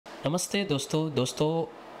नमस्ते दोस्तों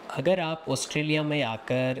अगर आप ऑस्ट्रेलिया में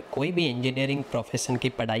आकर कोई भी इंजीनियरिंग प्रोफेशन की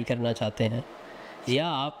पढ़ाई करना चाहते हैं या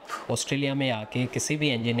आप ऑस्ट्रेलिया में आके किसी भी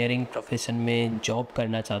इंजीनियरिंग प्रोफेशन में जॉब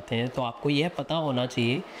करना चाहते हैं तो आपको यह पता होना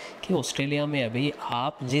चाहिए कि ऑस्ट्रेलिया में अभी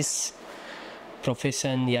आप जिस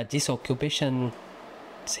प्रोफेशन या जिस ऑक्यूपेशन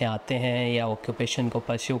से आते हैं या ऑक्यूपेशन को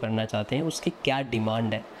परस्यू करना चाहते हैं उसकी क्या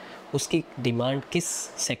डिमांड है, उसकी डिमांड किस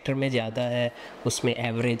सेक्टर में ज़्यादा है, उसमें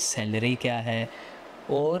एवरेज सैलरी क्या है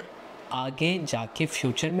और आगे जाके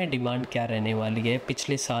फ्यूचर में डिमांड क्या रहने वाली है,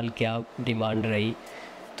 पिछले साल क्या डिमांड रही।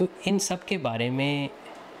 तो इन सब के बारे में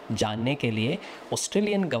जानने के लिए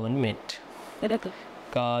ऑस्ट्रेलियन गवर्नमेंट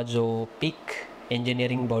का जो पीक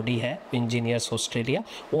इंजीनियरिंग बॉडी है इंजीनियर्स ऑस्ट्रेलिया,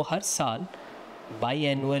 वो हर साल बाई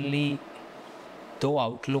एनुअली 2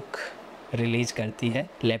 आउटलुक रिलीज़ करती है,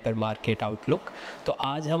 लेबर मार्केट आउटलुक। तो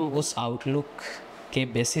आज हम उस आउटलुक के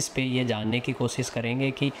बेसिस पे ये जानने की कोशिश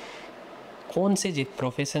करेंगे कि कौन से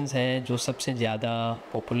प्रोफेशंस हैं जो सबसे ज़्यादा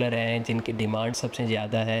पॉपुलर हैं, जिनकी डिमांड सबसे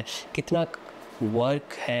ज़्यादा है, कितना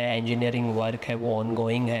वर्क है, इंजीनियरिंग वर्क है वो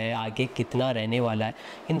ऑनगोइंग है, आगे कितना रहने वाला है।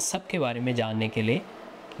 इन सब के बारे में जानने के लिए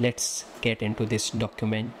let's get into this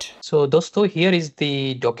document. So दोस्तों, here is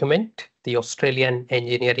the document, the Australian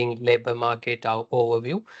Engineering Labour Market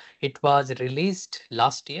Overview. It was released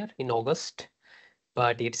last year in August,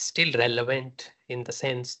 but it's still relevant in the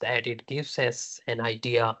sense that it gives us an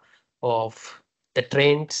idea of the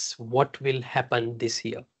trends, what will happen this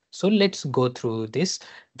year. So let's go through this.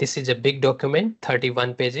 This is a big document,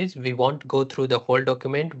 31 pages. We won't go through the whole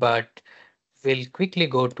document, but we'll quickly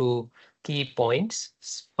go to key points.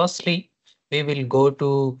 Firstly, we will go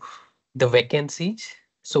to the vacancies.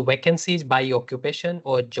 So vacancies by occupation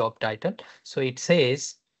or job title. So it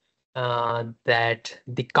says that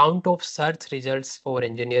the count of search results for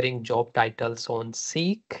engineering job titles on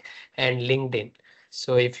Seek and LinkedIn.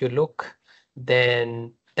 So if you look,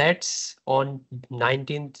 then that's on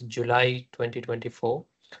 19th July 2024.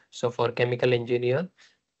 So for chemical engineer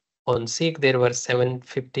on Seek, there were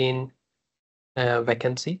 715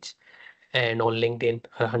 vacancies, and on LinkedIn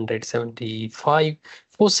 175.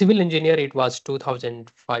 For civil engineer, it was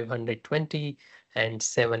 2,520 and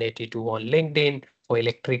 782 on LinkedIn. For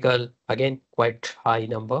electrical, again, quite high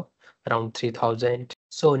number, around 3,000.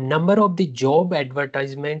 So number of the job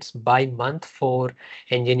advertisements by month for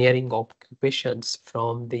engineering occupations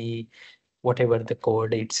from the whatever the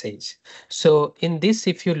code it says. So in this,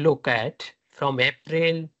 if you look at from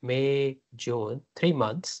April, May, June, 3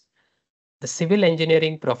 months, the civil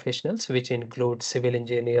engineering professionals, which include civil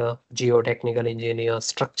engineer, geotechnical engineer,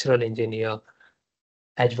 structural engineer,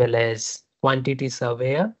 as well as quantity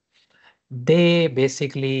surveyor, they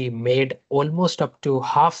basically made almost up to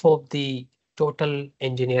half of the total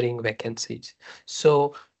engineering vacancies.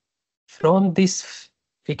 So from this,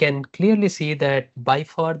 we can clearly see that by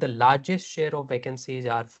far the largest share of vacancies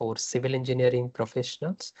are for civil engineering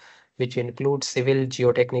professionals, which include civil,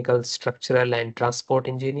 geotechnical, structural, and transport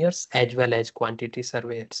engineers, as well as quantity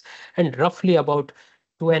surveyors. And roughly about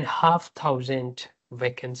 2,500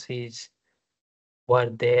 vacancies were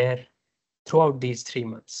there throughout these 3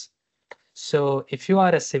 months. So if you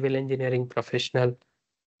are a civil engineering professional,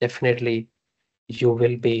 definitely you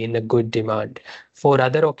will be in a good demand. For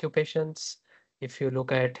other occupations, if you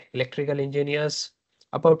look at electrical engineers,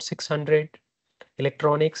 about 600,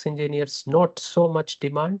 electronics engineers, not so much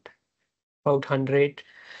demand, about 100,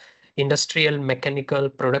 industrial mechanical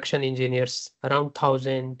production engineers, around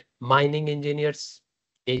 1,000, mining engineers,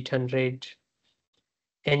 800,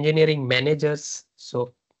 engineering managers.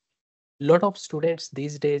 So a lot of students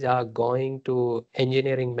these days are going to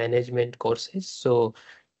engineering management courses. So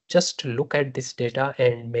just look at this data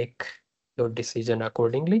and make your decision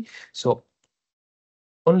accordingly. So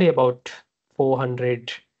only about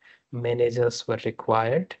 400 managers were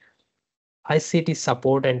required. ICT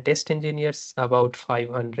support and test engineers about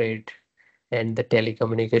 500, and the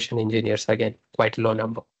telecommunication engineers again quite low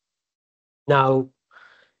number. Now,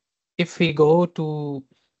 if we go to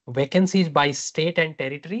vacancies by state and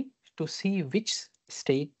territory to see which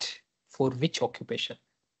state for which occupation.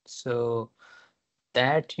 So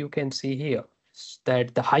that you can see here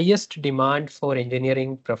that the highest demand for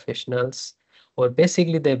engineering professionals, or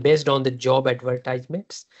basically they're based on the job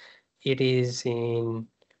advertisements, it is in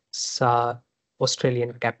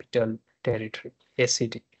Australian Capital Territory,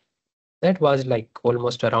 ACT. That was like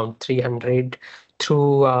almost around 300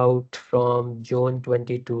 throughout from June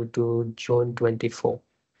 22 to June 24.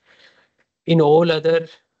 In all other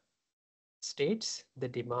states, the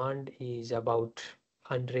demand is about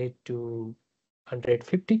 100 to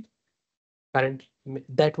 150. Current,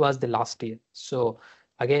 that was the last year. So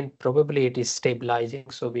again, probably it is stabilizing.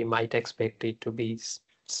 So we might expect it to be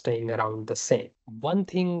staying around the same. One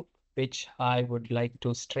thing which I would like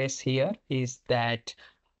to stress here is that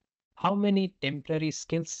how many temporary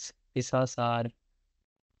skills visas are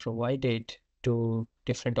provided to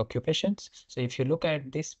different occupations. So if you look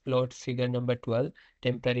at this plot figure number 12,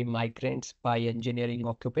 temporary migrants by engineering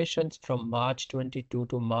occupations from March 22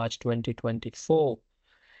 to March 2024,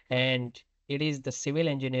 and it is the civil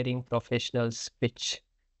engineering professionals which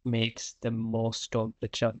makes the most of the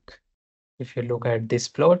chunk. If you look at this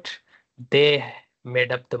plot, they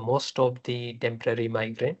made up the most of the temporary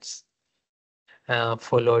migrants,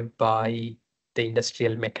 followed by the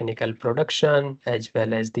industrial mechanical production as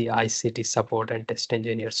well as the ICT support and test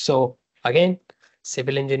engineers. So again,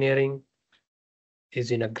 civil engineering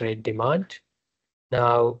is in a great demand.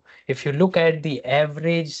 Now, if you look at the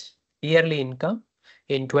average yearly income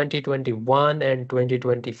in 2021 and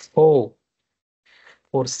 2024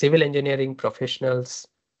 for civil engineering professionals,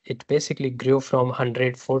 it basically grew from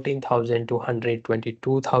 114,000 to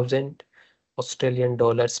 122,000 Australian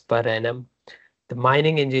dollars per annum. The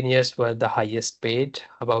mining engineers were the highest paid,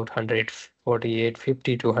 about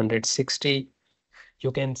 148.50 to 160.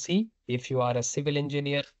 You can see if you are a civil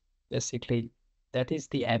engineer, basically that is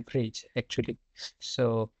the average actually.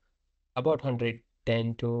 So about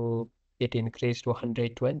 110 to it increased to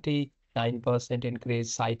 120, 9%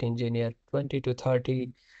 increase, site engineer 20 to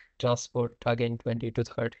 30, transport again 20 to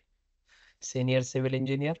 30. Senior civil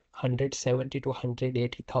engineer 170 to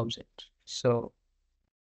 180,000. So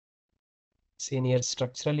senior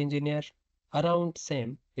structural engineer around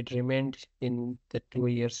same, it remained in the 2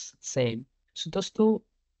 years same. So दोस्तों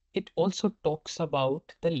it also talks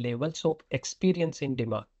about the levels of experience in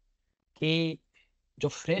demand कि जो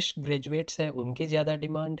fresh graduates हैं उनकी ज़्यादा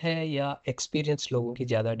demand है या experience लोगों की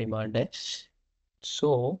ज़्यादा डिमांड है.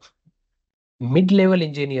 सो मिड लेवल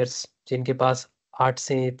इंजीनियर्स जिनके पास 8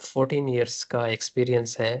 से 14 इयर्स का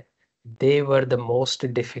एक्सपीरियंस है, they were the most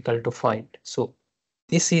difficult to find. So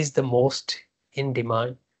this is the most in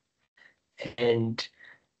demand and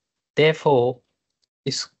therefore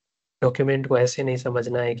इस डॉक्यूमेंट को ऐसे नहीं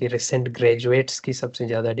समझना है कि रिसेंट ग्रेजुएट्स की सबसे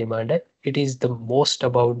ज्यादा डिमांड है. It is the most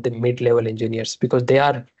about the mid level engineers because they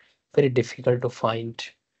are very difficult to find.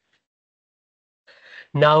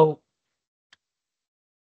 Now,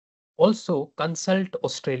 also Consult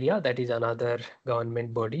Australia, that is another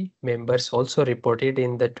government body, members also reported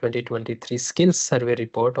in the 2023 skills survey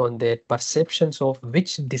report on their perceptions of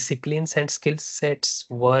which disciplines and skill sets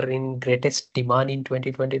were in greatest demand in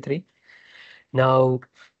 2023. Now,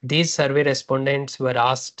 these survey respondents were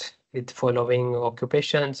asked with following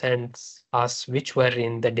occupations and asked which were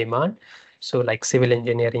in the demand. So like civil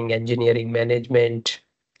engineering, engineering management,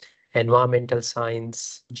 environmental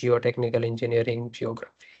science, geotechnical engineering,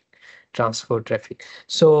 geography, transport, traffic.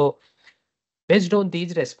 So based on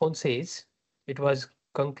these responses, it was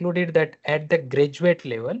concluded that at the graduate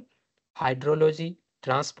level, hydrology,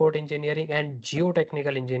 transport engineering and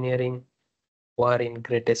geotechnical engineering were in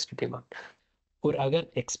greatest demand. और अगर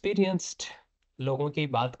experienced लोगों की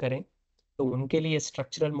बात करें तो उनके लिए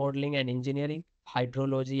structural modelling and engineering,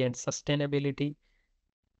 hydrology and sustainability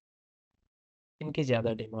इनकी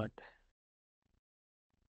ज़्यादा डिमांड है.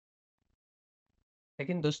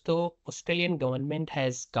 लेकिन दोस्तों Australian government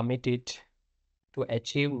has committed to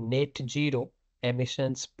achieve net zero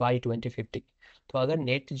emissions bye 2050. तो अगर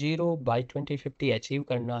नेट जीरो बाय 2050 अचीव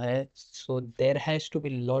करना है, so there has to be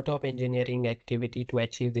lot of engineering activity to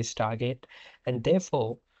achieve this target and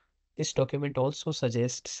therefore this document also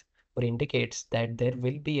suggests or indicates that there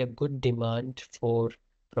will be a good demand for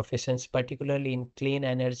professions, particularly in clean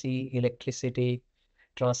energy, electricity,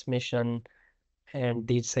 transmission, and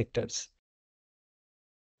these sectors.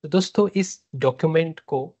 तो दोस्तों इस document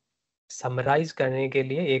को summarise करने के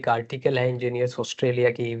लिए एक article है engineers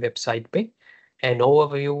Australia की वेबसाइट पे, an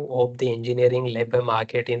overview of the engineering labour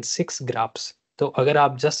market in 6 graphs. तो अगर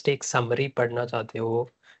आप जस्ट एक समरी पढ़ना चाहते हो,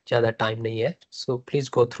 ज़्यादा टाइम नहीं है, so please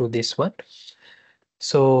go through this one.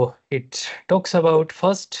 So it talks about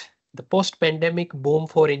first the post-pandemic boom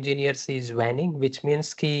for engineers is waning, which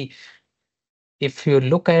means कि if you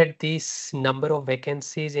look at this number of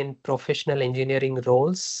vacancies in professional engineering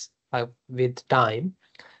roles with time,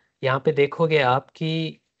 यहाँ पे देखोगे आप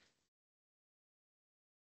कि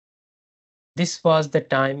this was the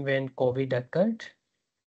time when COVID occurred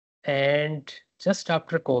and just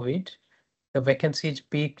after COVID the vacancies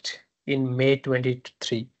peaked in May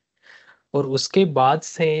 23. और उसके बाद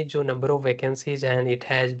से जो number of vacancies and it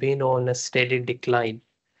has been on a steady decline.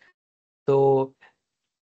 तो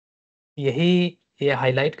यही ये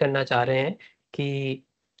हाईलाइट करना चाह रहे हैं कि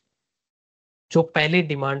जो पहली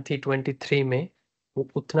डिमांड थी 23 में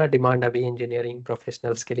उतना डिमांड अभी इंजीनियरिंग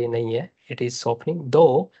प्रोफेशनल्स के लिए नहीं है. इट इज सॉफ्टनिंग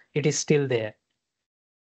दो, इट इज स्टिल देयर.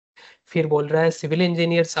 फिर बोल रहा है civil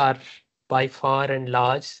engineers are by far and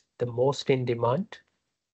large the most in demand,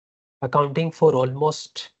 accounting for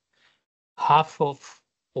almost half of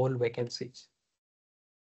all vacancies.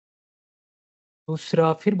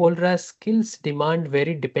 दूसरा फिर बोल रहा है skills demand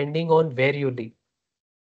very depending on where you live.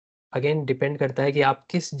 Again depend करता है कि आप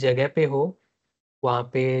किस जगह पे हो. वहाँ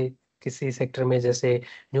पे किसी सेक्टर में जैसे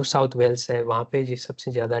न्यू साउथ वेल्स है, वहाँ पे जी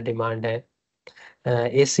सबसे ज़्यादा डिमांड है.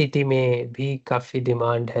 एसीटी में भी काफ़ी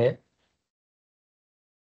डिमांड है.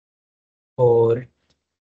 और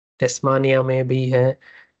टेस्मानिया में भी है.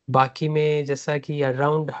 बाकी में जैसा कि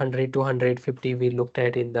around 100 to 150 we looked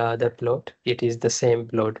at in the other plot, it is the same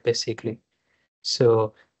plot basically.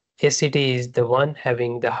 So ACT is the one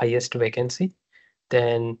having the highest vacancy.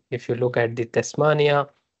 Then if you look at the Tasmania,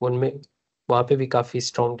 उनमें वहाँ पे भी काफ़ी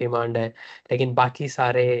strong demand है. लेकिन बाकी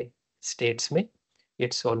सारे states में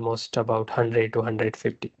it's almost about 100 to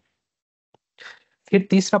 150. फिर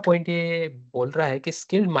तीसरा पॉइंट ये बोल रहा है कि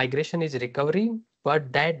skilled migration is recovering but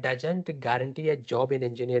that doesn't guarantee a job in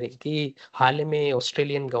engineering. कि हाल में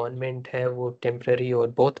ऑस्ट्रेलियन गवर्नमेंट है वो टेम्पररी और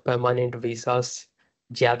बहुत परमानेंट वीजास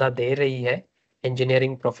ज़्यादा दे रही है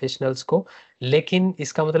इंजीनियरिंग प्रोफेशनल्स को. लेकिन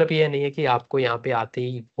इसका मतलब ये नहीं है कि आपको यहाँ पे आते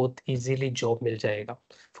ही बहुत इजीली जॉब मिल जाएगा.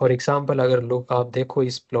 फॉर एग्जांपल अगर लोग आप देखो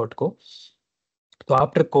इस प्लॉट को, तो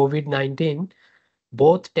after covid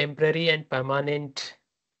 both temporary and permanent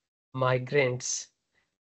migrants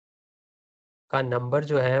का नंबर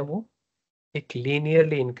जो है वो एक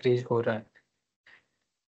लीनियरली इंक्रीज हो रहा है.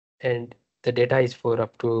 And the data is for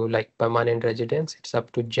up to like permanent residence, it's up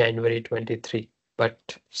to January 23,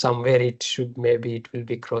 but somewhere it should, maybe it will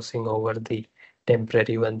be crossing over the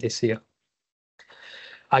temporary one this year.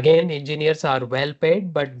 Again engineers are well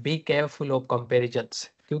paid but be careful of comparisons.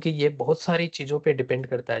 क्योंकि ये बहुत सारी चीज़ों पे depend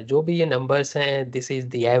करता है. जो भी ये नंबर्स हैं, this is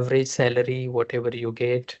the average salary what ever you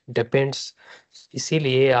get depends.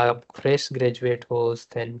 इसीलिए आप फ्रेश ग्रेजुएट हो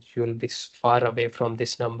then you will be far away from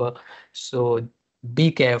this number. So be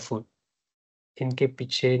careful, इनके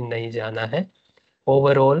पीछे नहीं जाना है.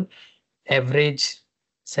 ओवरऑल एवरेज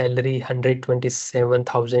सैलरी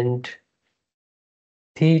 127,000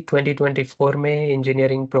 थी 2024 में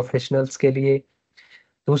इंजीनियरिंग प्रोफेशनल्स के लिए.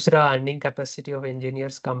 दूसरा earning capacity of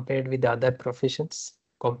engineers compared with other professions,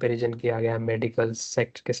 comparison किया गया मेडिकल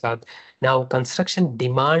सेक्टर के साथ. Now construction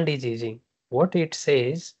demand is easing. What it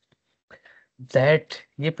says that,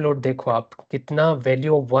 ये प्लॉट देखो आप, कितना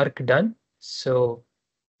value of work done. So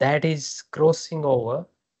that is crossing over,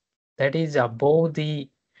 that is above the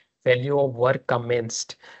value of work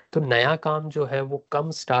commenced. तो नया काम जो है वो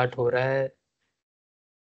कम स्टार्ट हो रहा है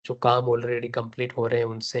जो काम ऑलरेडी कंप्लीट हो रहे हैं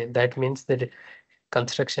उनसे. That means that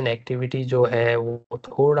construction activity जो है वो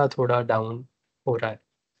थोड़ा थोड़ा डाउन हो रहा है.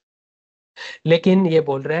 लेकिन ये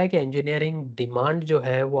बोल रहा है कि इंजीनियरिंग डिमांड जो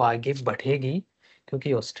है वो आगे बढ़ेगी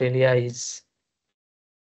क्योंकि Australia is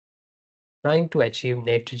trying to achieve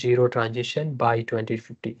net zero transition bye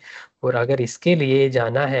 2050. और अगर इसके लिए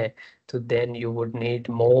जाना है तो then you would need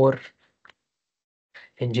more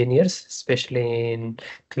engineers, especially in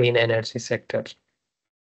clean energy sector.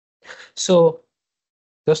 So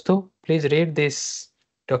दोस्तों, please read this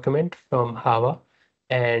document from Hava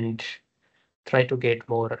and try to get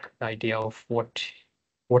more idea of what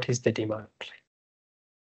is the demand.